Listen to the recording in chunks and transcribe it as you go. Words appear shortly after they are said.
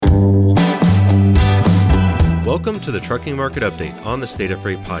Welcome to the Trucking Market Update on the State of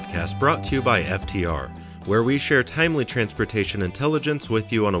Freight podcast, brought to you by FTR, where we share timely transportation intelligence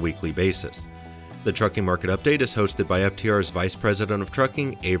with you on a weekly basis. The Trucking Market Update is hosted by FTR's Vice President of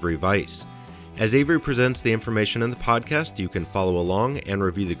Trucking, Avery Weiss. As Avery presents the information in the podcast, you can follow along and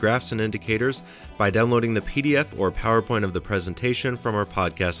review the graphs and indicators by downloading the PDF or PowerPoint of the presentation from our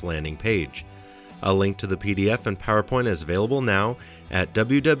podcast landing page. A link to the PDF and PowerPoint is available now at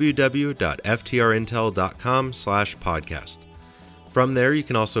www.ftrintel.com/podcast. From there, you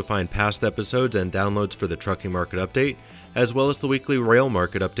can also find past episodes and downloads for the Trucking Market Update, as well as the weekly Rail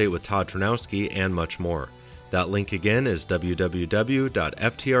Market Update with Todd Ternowski and much more. That link again is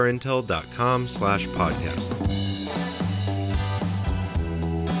www.ftrintel.com/podcast.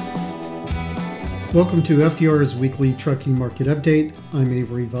 Welcome to FTR's weekly Trucking Market Update. I'm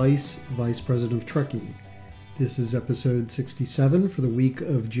Avery Weiss, Vice President of Trucking. This is episode 67 for the week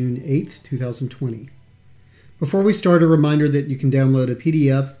of June 8th, 2020. Before we start, a reminder that you can download a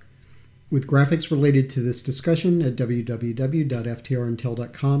PDF with graphics related to this discussion at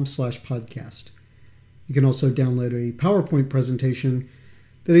www.ftrintel.com/podcast. You can also download a PowerPoint presentation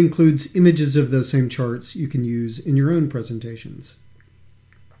that includes images of those same charts you can use in your own presentations.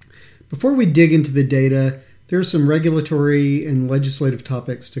 Before we dig into the data, there are some regulatory and legislative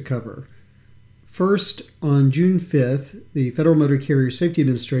topics to cover. First, on June 5th, the Federal Motor Carrier Safety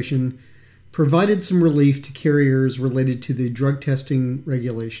Administration provided some relief to carriers related to the drug testing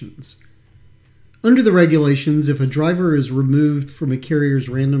regulations. Under the regulations, if a driver is removed from a carrier's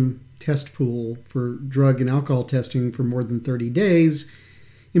random test pool for drug and alcohol testing for more than 30 days,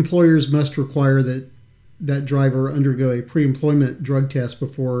 employers must require that driver undergo a pre-employment drug test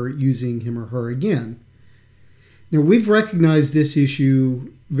before using him or her again. Now, we've recognized this issue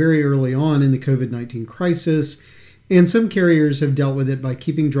very early on in the COVID-19 crisis, and some carriers have dealt with it by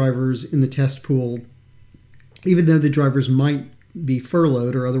keeping drivers in the test pool, even though the drivers might be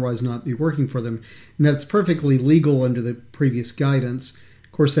furloughed or otherwise not be working for them. And that's perfectly legal under the previous guidance.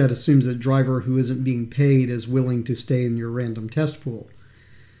 Of course, that assumes that a driver who isn't being paid is willing to stay in your random test pool.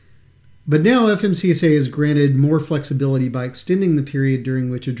 But now FMCSA has granted more flexibility by extending the period during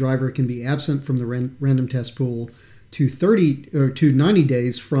which a driver can be absent from the random test pool to 90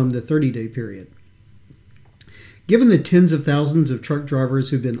 days from the 30-day period. Given the tens of thousands of truck drivers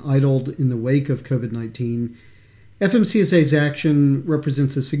who've been idled in the wake of COVID-19, FMCSA's action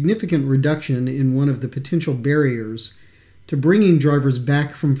represents a significant reduction in one of the potential barriers to bringing drivers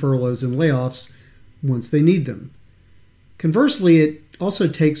back from furloughs and layoffs once they need them. Conversely, it also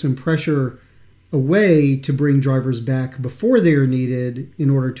takes some pressure away to bring drivers back before they are needed in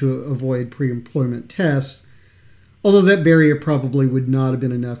order to avoid pre-employment tests, although that barrier probably would not have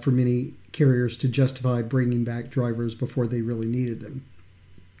been enough for many carriers to justify bringing back drivers before they really needed them.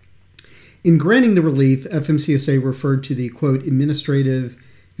 In granting the relief, FMCSA referred to the, quote, administrative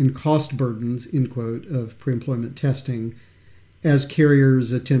and cost burdens, end quote, of pre-employment testing as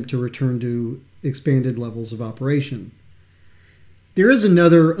carriers attempt to return to expanded levels of operation. There is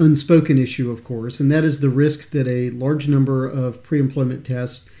another unspoken issue, of course, and that is the risk that a large number of pre-employment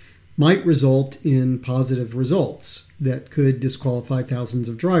tests might result in positive results that could disqualify thousands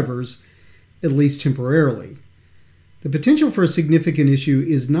of drivers, at least temporarily. The potential for a significant issue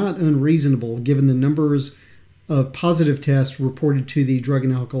is not unreasonable given the numbers of positive tests reported to the Drug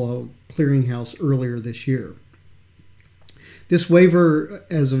and Alcohol Clearinghouse earlier this year. This waiver,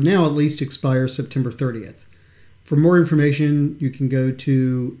 as of now at least, expires September 30th. For more information, you can go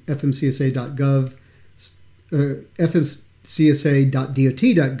to fmcsa.gov,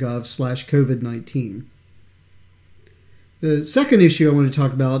 fmcsa.dot.gov/COVID-19. The second issue I want to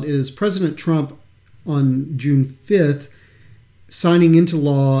talk about is President Trump on June 5th signing into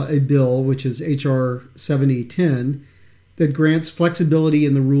law a bill, which is H.R. 7010, that grants flexibility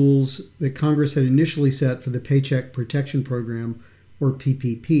in the rules that Congress had initially set for the Paycheck Protection Program, or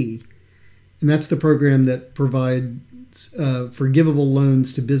PPP. And that's the program that provides forgivable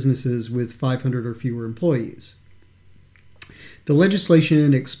loans to businesses with 500 or fewer employees. The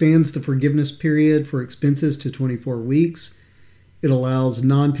legislation expands the forgiveness period for expenses to 24 weeks. It allows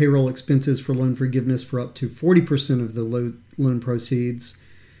non-payroll expenses for loan forgiveness for up to 40% of the loan proceeds.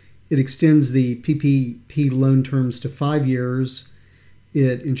 It extends the PPP loan terms to 5 years.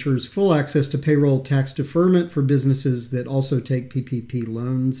 It ensures full access to payroll tax deferment for businesses that also take PPP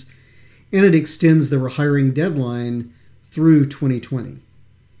loans. And it extends the rehiring deadline through 2020.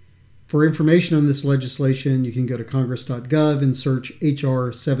 For information on this legislation, you can go to congress.gov and search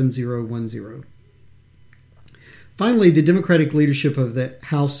H.R. 7010. Finally, the Democratic leadership of the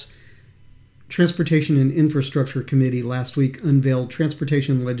House Transportation and Infrastructure Committee last week unveiled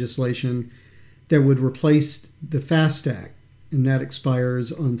transportation legislation that would replace the FAST Act, and that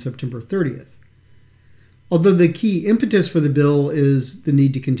expires on September 30th. Although the key impetus for the bill is the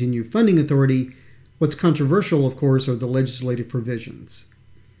need to continue funding authority, what's controversial, of course, are the legislative provisions.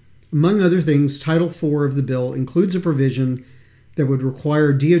 Among other things, Title IV of the bill includes a provision that would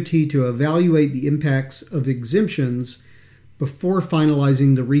require DOT to evaluate the impacts of exemptions before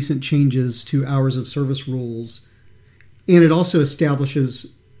finalizing the recent changes to hours of service rules, and it also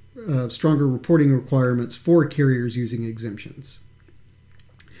establishes stronger reporting requirements for carriers using exemptions.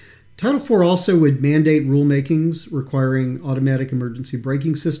 Title IV also would mandate rulemakings requiring automatic emergency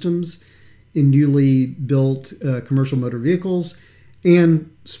braking systems in newly built commercial motor vehicles and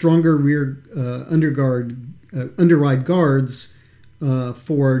stronger rear underride guards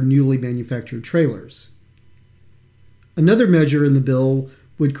for newly manufactured trailers. Another measure in the bill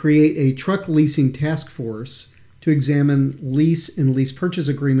would create a truck leasing task force to examine lease and lease purchase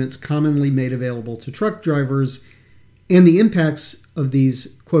agreements commonly made available to truck drivers and the impacts of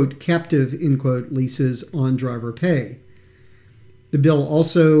these, quote, captive, end quote, leases on driver pay. The bill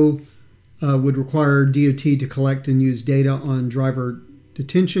also would require DOT to collect and use data on driver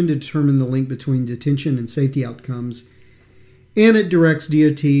detention to determine the link between detention and safety outcomes, and it directs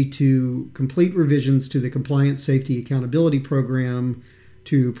DOT to complete revisions to the Compliance Safety Accountability Program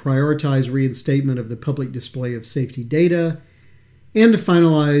to prioritize reinstatement of the public display of safety data, and to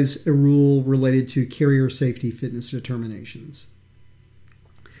finalize a rule related to carrier safety fitness determinations.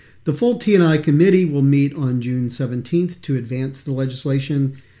 The full T&I committee will meet on June 17th to advance the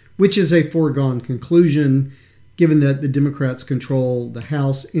legislation, which is a foregone conclusion given that the Democrats control the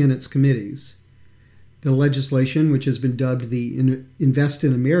House and its committees. The legislation, which has been dubbed the Invest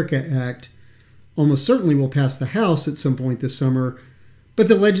in America Act, almost certainly will pass the House at some point this summer, but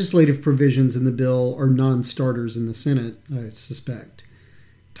the legislative provisions in the bill are non-starters in the Senate, I suspect.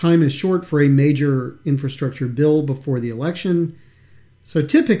 Time is short for a major infrastructure bill before the election, so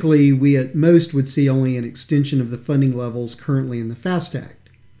typically we at most would see only an extension of the funding levels currently in the FAST Act.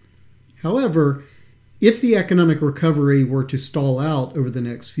 However, if the economic recovery were to stall out over the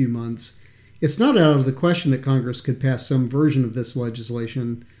next few months, it's not out of the question that Congress could pass some version of this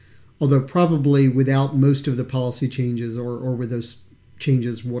legislation, although probably without most of the policy changes or with those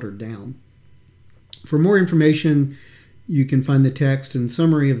changes watered down. For more information, you can find the text and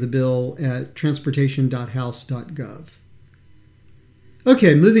summary of the bill at transportation.house.gov.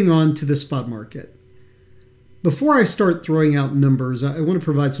 Okay, moving on to the spot market. Before I start throwing out numbers, I want to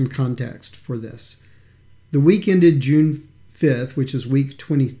provide some context for this. The week ended June 5th, which is week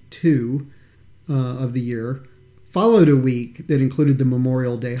 22 of the year, followed a week that included the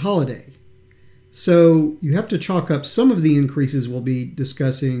Memorial Day holiday. So you have to chalk up some of the increases we'll be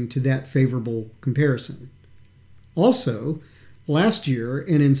discussing to that favorable comparison. Also, last year,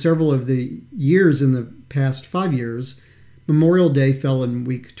 and in several of the years in the past 5 years, Memorial Day fell in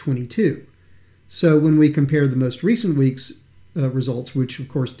week 22. So when we compare the most recent week's results, which of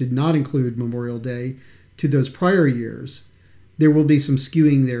course did not include Memorial Day, to those prior years, there will be some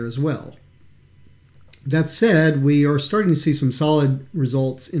skewing there as well. That said, we are starting to see some solid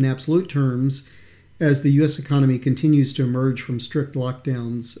results in absolute terms as the U.S. economy continues to emerge from strict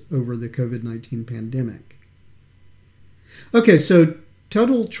lockdowns over the COVID-19 pandemic. Okay, so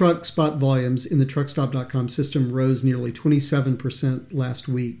total truck spot volumes in the truckstop.com system rose nearly 27% last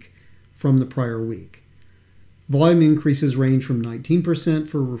week from the prior week. Volume increases range from 19%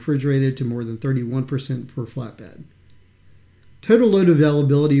 for refrigerated to more than 31% for flatbed. Total load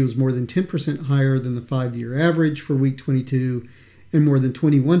availability was more than 10% higher than the 5-year average for week 22 and more than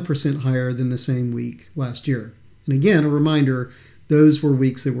 21% higher than the same week last year. And again, a reminder, those were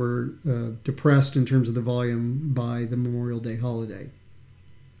weeks that were depressed in terms of the volume by the Memorial Day holiday.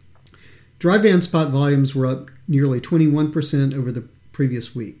 Dry van spot volumes were up nearly 21% over the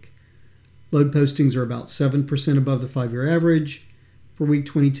previous week. Load postings are about 7% above the 5-year average for week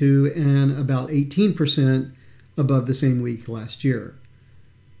 22 and about 18% above the same week last year.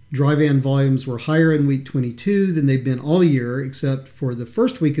 Dry van volumes were higher in week 22 than they've been all year, except for the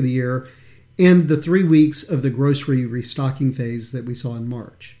first week of the year and the 3 weeks of the grocery restocking phase that we saw in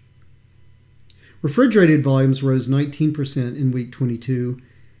March. Refrigerated volumes rose 19% in week 22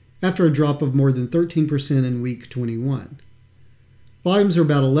 after a drop of more than 13% in week 21. Volumes are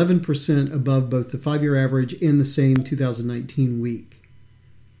about 11% above both the 5-year average and the same 2019 week.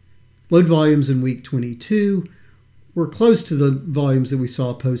 Load volumes in week 22 were close to the volumes that we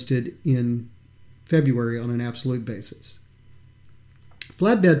saw posted in February on an absolute basis.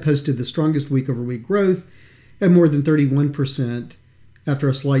 Flatbed posted the strongest week-over-week growth at more than 31% after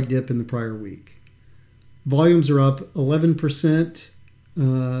a slight dip in the prior week. Volumes are up 11%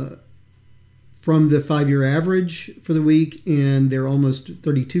 from the 5-year average for the week, and they're almost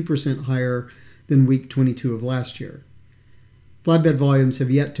 32% higher than week 22 of last year. Flatbed volumes have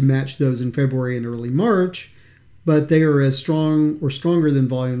yet to match those in February and early March, but they are as strong or stronger than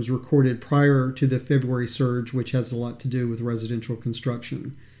volumes recorded prior to the February surge, which has a lot to do with residential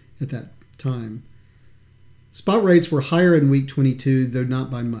construction at that time. Spot rates were higher in week 22, though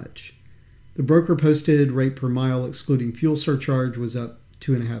not by much. The broker posted rate per mile excluding fuel surcharge was up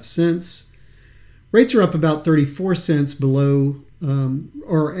 2.5 cents. Rates are up about 34 cents below,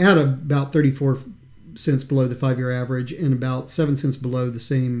 or at about 34 cents below the 5-year average and about 7 cents below the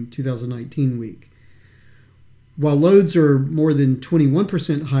same 2019 week. While loads are more than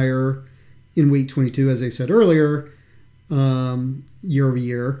 21% higher in week 22, as I said earlier, year over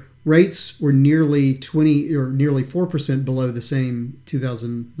year, rates were nearly 4% below the same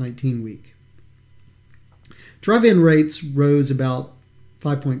 2019 week. Drive-in rates rose about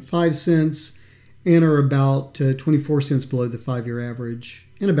 5.5 cents and are about 24 cents below the 5-year average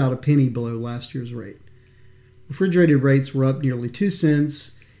and about a penny below last year's rate. Refrigerated rates were up nearly 2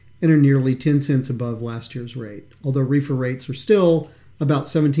 cents and are nearly 10 cents above last year's rate, although reefer rates are still about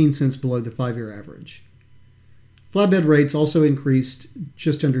 17 cents below the 5-year average. Flatbed rates also increased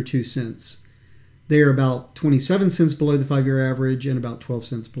just under 2 cents. They are about 27 cents below the 5-year average and about 12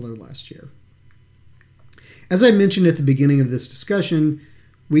 cents below last year. As I mentioned at the beginning of this discussion,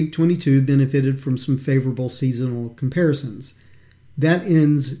 week 22 benefited from some favorable seasonal comparisons. That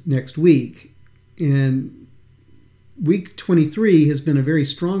ends next week, and week 23 has been a very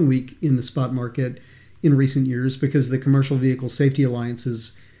strong week in the spot market in recent years because of the Commercial Vehicle Safety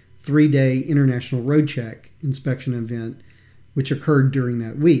Alliance's 3-day International Road Check inspection event, which occurred during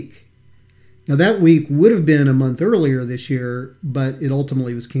that week. Now, that week would have been a month earlier this year, but it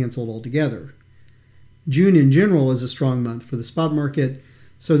ultimately was canceled altogether. June in general is a strong month for the spot market,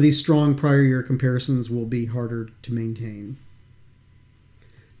 so these strong prior year comparisons will be harder to maintain.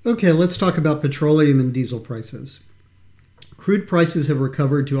 Okay, let's talk about petroleum and diesel prices. Crude prices have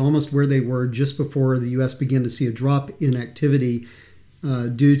recovered to almost where they were just before the U.S. began to see a drop in activity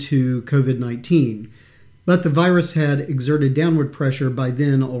due to COVID-19. But the virus had exerted downward pressure by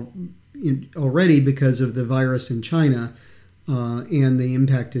then already because of the virus in China and the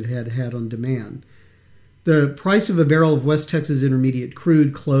impact it had had on demand. The price of a barrel of West Texas Intermediate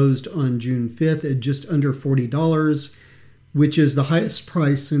crude closed on June 5th at just under $40, which is the highest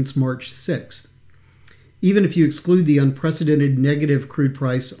price since March 6th. Even if you exclude the unprecedented negative crude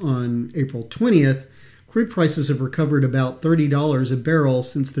price on April 20th, crude prices have recovered about $30 a barrel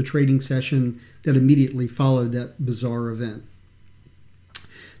since the trading session that immediately followed that bizarre event.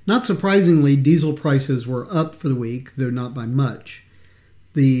 Not surprisingly, diesel prices were up for the week, though not by much.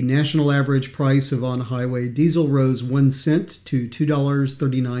 The national average price of on-highway diesel rose 1 cent to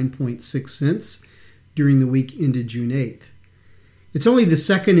 $2.39.6 during the week ended June 8th. It's only the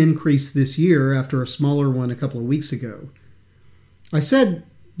second increase this year after a smaller one a couple of weeks ago. I said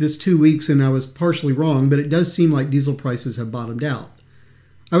this 2 weeks and I was partially wrong, but it does seem like diesel prices have bottomed out.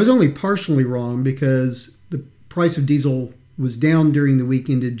 I was only partially wrong because the price of diesel was down during the week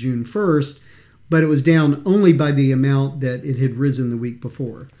ended June 1st, but it was down only by the amount that it had risen the week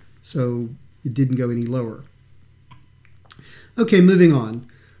before, so it didn't go any lower. Okay, moving on.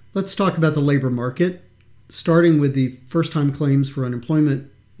 Let's talk about the labor market, starting with the first-time claims for unemployment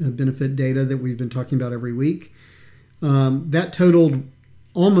benefit data that we've been talking about every week. That totaled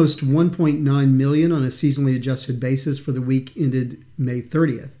almost 1.9 million on a seasonally adjusted basis for the week ended May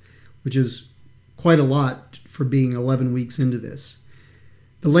 30th, which is quite a lot for being 11 weeks into this.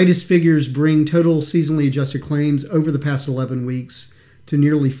 The latest figures bring total seasonally adjusted claims over the past 11 weeks to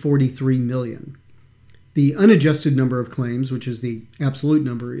nearly 43 million. The unadjusted number of claims, which is the absolute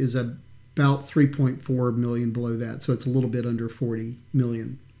number, is about 3.4 million below that, so it's a little bit under 40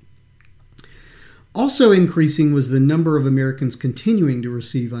 million. Also increasing was the number of Americans continuing to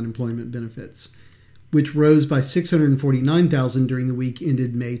receive unemployment benefits, which rose by 649,000 during the week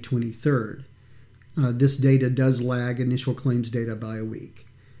ended May 23rd. This data does lag initial claims data by a week.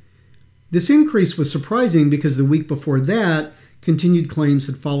 This increase was surprising because the week before that, continued claims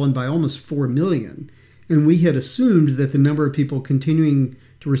had fallen by almost 4 million, and we had assumed that the number of people continuing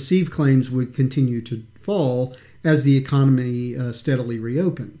to receive claims would continue to fall as the economy steadily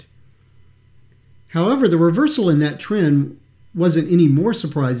reopened. However, the reversal in that trend wasn't any more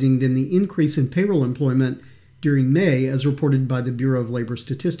surprising than the increase in payroll employment during May, as reported by the Bureau of Labor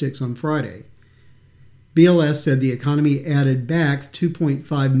Statistics on Friday. BLS said the economy added back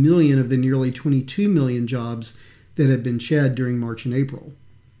 2.5 million of the nearly 22 million jobs that had been shed during March and April.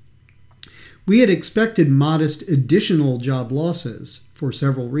 We had expected modest additional job losses for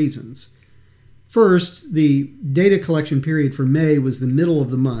several reasons. First, the data collection period for May was the middle of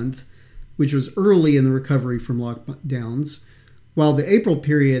the month, which was early in the recovery from lockdowns, while the April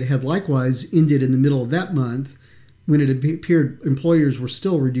period had likewise ended in the middle of that month when it appeared employers were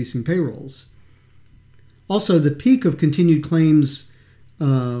still reducing payrolls. Also, the peak of continued claims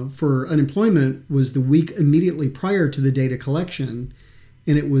for unemployment was the week immediately prior to the data collection,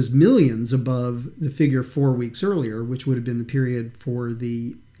 and it was millions above the figure 4 weeks earlier, which would have been the period for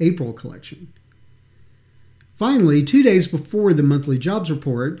the April collection. Finally, 2 days before the monthly jobs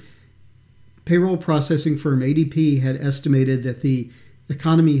report, payroll processing firm ADP had estimated that the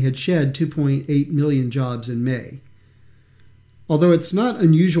economy had shed 2.8 million jobs in May. Although it's not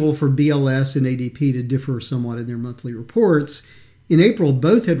unusual for BLS and ADP to differ somewhat in their monthly reports, in April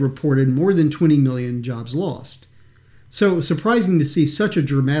both had reported more than 20 million jobs lost. So it was surprising to see such a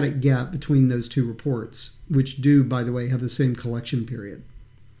dramatic gap between those two reports, which do, by the way, have the same collection period.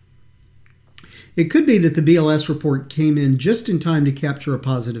 It could be that the BLS report came in just in time to capture a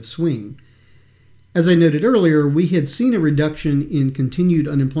positive swing. As I noted earlier, we had seen a reduction in continued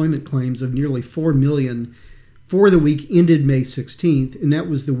unemployment claims of nearly 4 million for the week ended May 16th, and that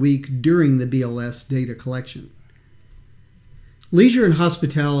was the week during the BLS data collection. Leisure and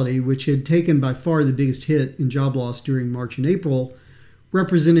hospitality, which had taken by far the biggest hit in job loss during March and April,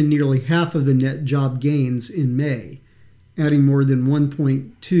 represented nearly half of the net job gains in May, adding more than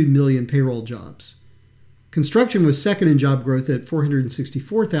 1.2 million payroll jobs. Construction was second in job growth at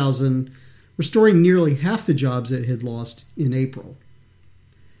 464,000, restoring nearly half the jobs it had lost in April.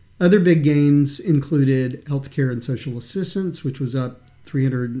 Other big gains included healthcare and social assistance, which was up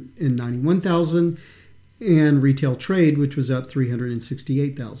 391,000, and retail trade, which was up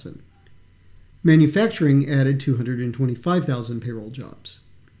 368,000. Manufacturing added 225,000 payroll jobs.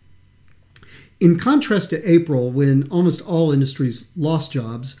 In contrast to April, when almost all industries lost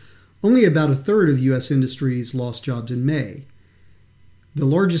jobs, only about a third of U.S. industries lost jobs in May. The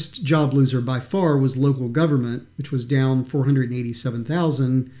largest job loser by far was local government, which was down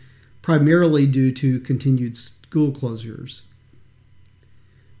 487,000, primarily due to continued school closures.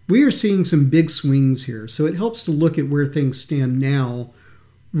 We are seeing some big swings here, so it helps to look at where things stand now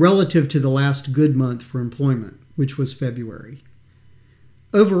relative to the last good month for employment, which was February.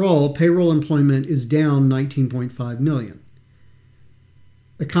 Overall, payroll employment is down 19.5 million.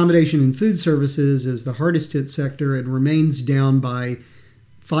 Accommodation and food services is the hardest hit sector and remains down by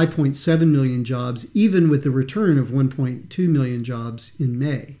 5.7 million jobs, even with the return of 1.2 million jobs in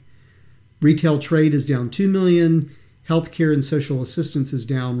May. Retail trade is down 2 million. Healthcare and social assistance is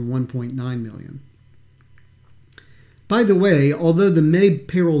down 1.9 million. By the way, although the May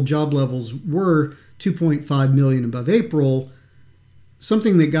payroll job levels were 2.5 million above April,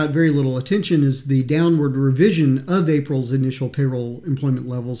 something that got very little attention is the downward revision of April's initial payroll employment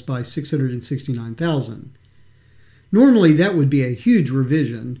levels by 669,000. Normally, that would be a huge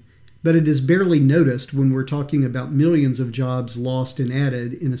revision, but it is barely noticed when we're talking about millions of jobs lost and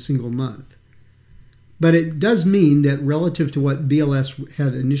added in a single month. But it does mean that relative to what BLS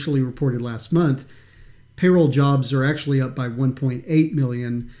had initially reported last month, payroll jobs are actually up by 1.8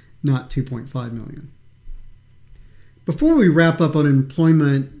 million, not 2.5 million. Before we wrap up on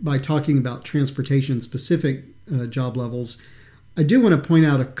employment by talking about transportation-specific job levels, I do want to point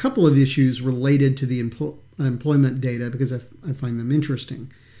out a couple of issues related to the employment data because I find them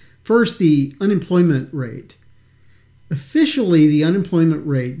interesting. First, the unemployment rate. Officially, the unemployment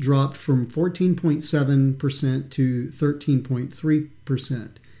rate dropped from 14.7% to 13.3%.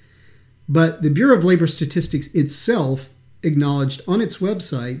 But the Bureau of Labor Statistics itself acknowledged on its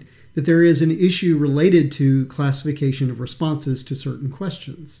website that there is an issue related to classification of responses to certain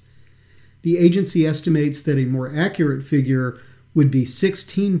questions. The agency estimates that a more accurate figure would be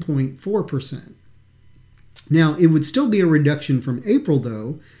 16.4%. Now, it would still be a reduction from April,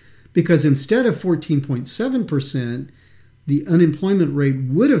 though, because instead of 14.7%, the unemployment rate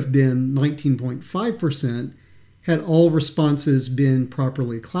would have been 19.5% had all responses been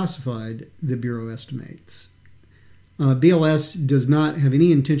properly classified, the Bureau estimates. BLS does not have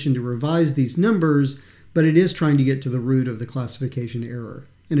any intention to revise these numbers, but it is trying to get to the root of the classification error,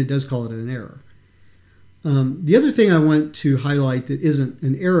 and it does call it an error. The other thing I want to highlight that isn't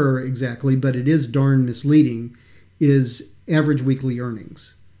an error exactly, but it is darn misleading, is average weekly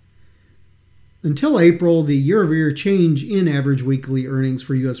earnings. Until April, the year-over-year change in average weekly earnings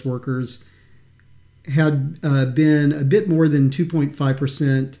for U.S. workers had been a bit more than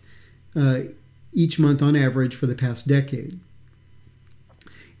 2.5% each month on average for the past decade.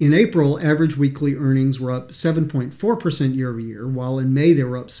 In April, average weekly earnings were up 7.4% year over year, while in May they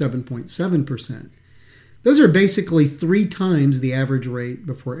were up 7.7%. Those are basically 3 times the average rate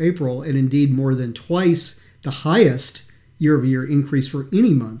before April, and indeed more than twice the highest year-over-year increase for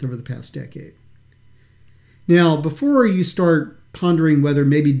any month over the past decade. Now, before you start pondering whether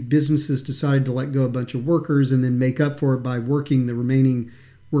maybe businesses decided to let go a bunch of workers and then make up for it by working the remaining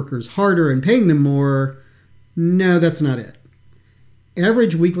workers harder and paying them more, no, that's not it.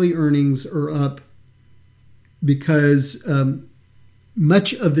 Average weekly earnings are up because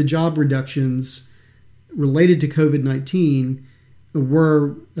much of the job reductions related to COVID-19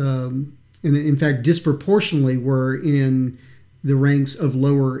 were, and in fact disproportionately were in the ranks of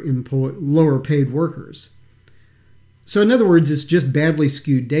lower paid workers. So in other words, it's just badly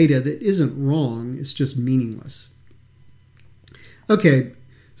skewed data that isn't wrong, it's just meaningless. Okay,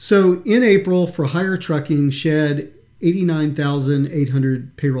 so in April, for hire trucking shed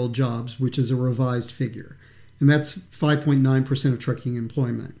 89,800 payroll jobs, which is a revised figure. And that's 5.9% of trucking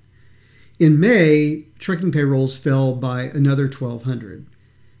employment. In May, trucking payrolls fell by another 1,200.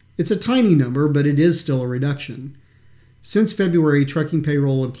 It's a tiny number, but it is still a reduction. Since February, trucking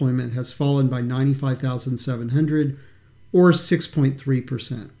payroll employment has fallen by 95,700, or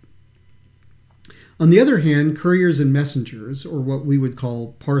 6.3%. On the other hand, couriers and messengers, or what we would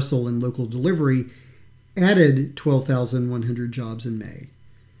call parcel and local delivery, added 12,100 jobs in May.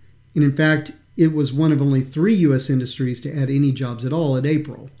 And in fact, it was one of only 3 U.S. industries to add any jobs at all in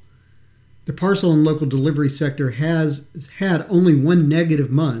April. The parcel and local delivery sector has had only one negative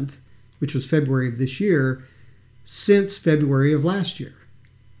month, which was February of this year, since February of last year.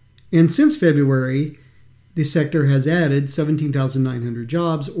 And since February, the sector has added 17,900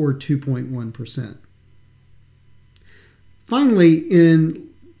 jobs, or 2.1%. Finally, in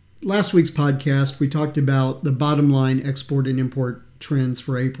last week's podcast, we talked about the bottom line export and import trends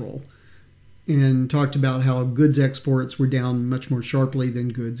for April and talked about how goods exports were down much more sharply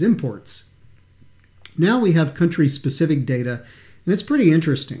than goods imports. Now we have country-specific data, and it's pretty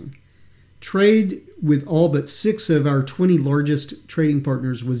interesting. Trade with all but 6 of our 20 largest trading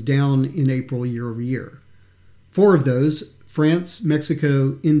partners was down in April year over year. 4 of those, France,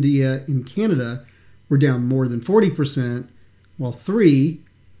 Mexico, India, and Canada, were down more than 40%, while 3,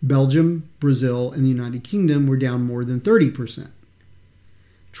 Belgium, Brazil, and the United Kingdom, were down more than 30%.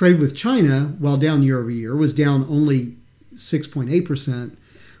 Trade with China, while down year over year, was down only 6.8%,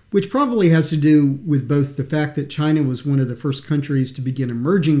 which probably has to do with both the fact that China was one of the first countries to begin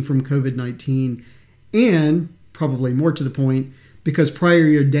emerging from COVID-19 and, probably more to the point, because prior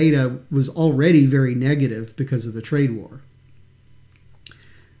year data was already very negative because of the trade war.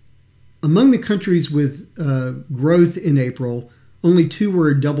 Among the countries with growth in April, only 2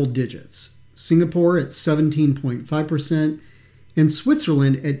 were double digits. Singapore at 17.5% and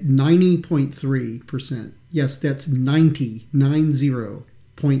Switzerland at 90.3%. Yes, that's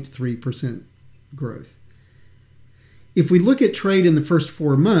 90.3% growth. If we look at trade in the first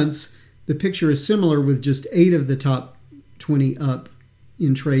 4 months, the picture is similar with just 8 of the top 20 up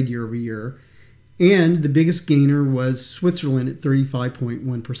in trade year over year. And the biggest gainer was Switzerland at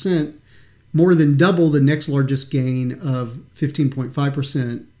 35.1%, more than double the next largest gain of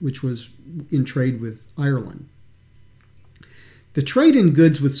 15.5%, which was in trade with Ireland. The trade in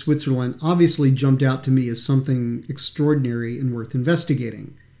goods with Switzerland obviously jumped out to me as something extraordinary and worth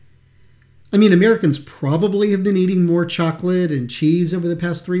investigating. I mean, Americans probably have been eating more chocolate and cheese over the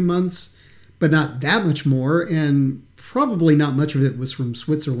past 3 months, but not that much more, and probably not much of it was from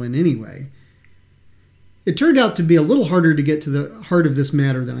Switzerland anyway. It turned out to be a little harder to get to the heart of this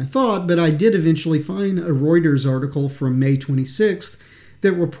matter than I thought, but I did eventually find a Reuters article from May 26th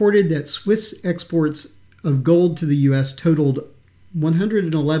that reported that Swiss exports of gold to the U.S. totaled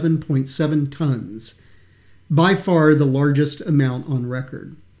 111.7 tons, by far the largest amount on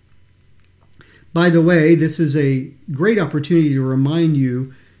record. By the way, this is a great opportunity to remind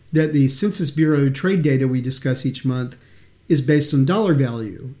you that the Census Bureau trade data we discuss each month is based on dollar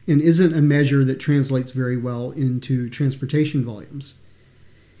value and isn't a measure that translates very well into transportation volumes.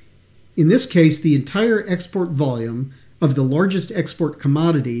 In this case, the entire export volume of the largest export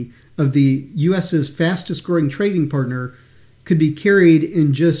commodity of the U.S.'s fastest growing trading partner could be carried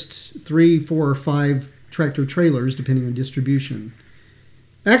in just 3, 4, or 5 tractor trailers, depending on distribution.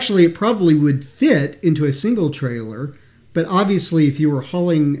 Actually, it probably would fit into a single trailer, but obviously if you were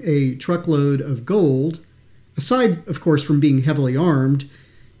hauling a truckload of gold, aside, of course, from being heavily armed,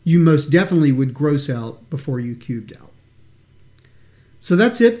 you most definitely would gross out before you cubed out. So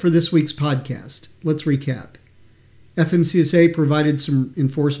that's it for this week's podcast. Let's recap. FMCSA provided some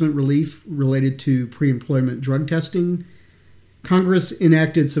enforcement relief related to pre-employment drug testing. Congress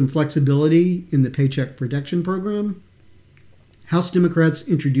enacted some flexibility in the Paycheck Protection Program. House Democrats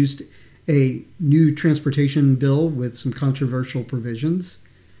introduced a new transportation bill with some controversial provisions.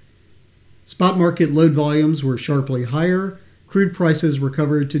 Spot market load volumes were sharply higher. Crude prices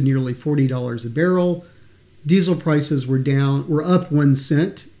recovered to nearly $40 a barrel. Diesel prices were up 1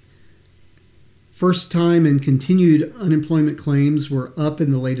 cent. First time and continued unemployment claims were up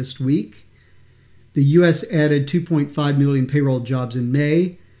in the latest week. The U.S. added 2.5 million payroll jobs in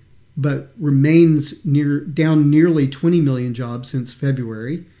May, but remains down nearly 20 million jobs since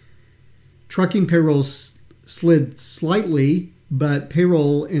February. Trucking payrolls slid slightly, but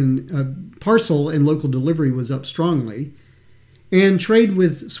payroll and parcel and local delivery was up strongly. And trade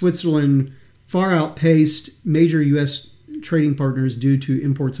with Switzerland far outpaced major U.S. trading partners due to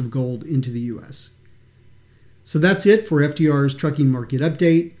imports of gold into the U.S. So that's it for FTR's Trucking Market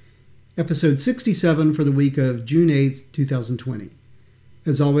Update, episode 67 for the week of June 8th, 2020.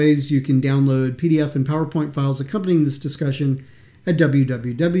 As always, you can download PDF and PowerPoint files accompanying this discussion at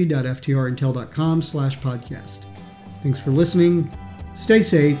www.ftrintel.com/podcast. Thanks for listening, stay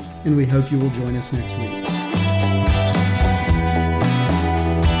safe, and we hope you will join us next week.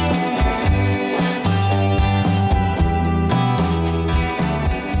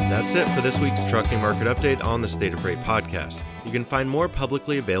 That's it for this week's Trucking Market Update on the State of Freight podcast. You can find more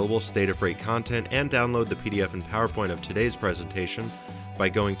publicly available State of Freight content and download the PDF and PowerPoint of today's presentation by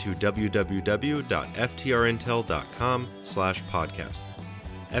going to www.ftrintel.com/podcast.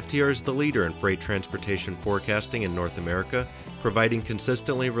 FTR is the leader in freight transportation forecasting in North America, providing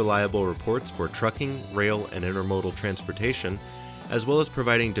consistently reliable reports for trucking, rail, and intermodal transportation, as well as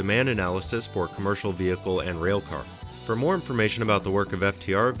providing demand analysis for commercial vehicle and rail car. For more information about the work of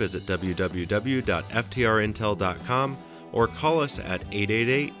FTR, visit www.ftrintel.com or call us at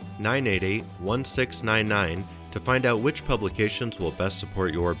 888-988-1699 to find out which publications will best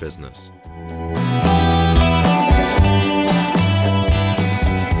support your business.